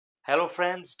Hello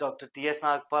friends, Dr. T.S.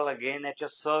 Nagpal again at your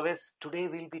service. Today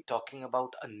we'll be talking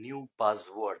about a new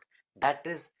buzzword, that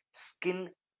is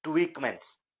skin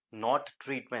tweakments, not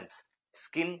treatments.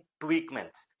 Skin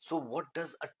tweakments. So what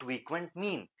does a tweakment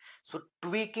mean? So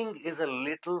tweaking is a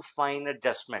little fine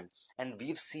adjustment, and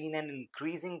we've seen an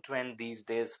increasing trend these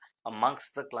days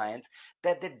amongst the clients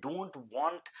that they don't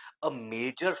want a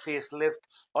major facelift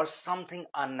or something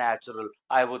unnatural,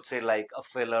 I would say, like a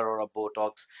filler or a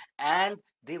Botox, and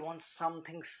they want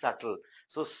something subtle.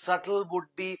 So subtle would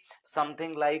be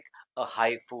something like a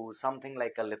HIFU, something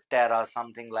like a Liftera,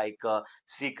 something like a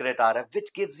Secret RF,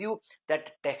 which gives you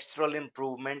that textural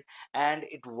improvement, and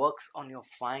it works on your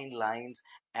fine lines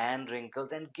and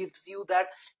wrinkles and gives you that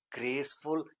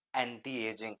graceful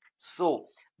anti-aging. So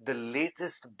the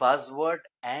latest buzzword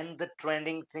and the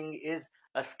trending thing is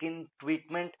a skin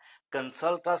treatment.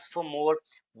 Consult us for more.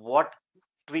 What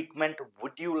treatment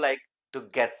would you like to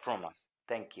get from us?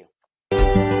 Thank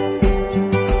you.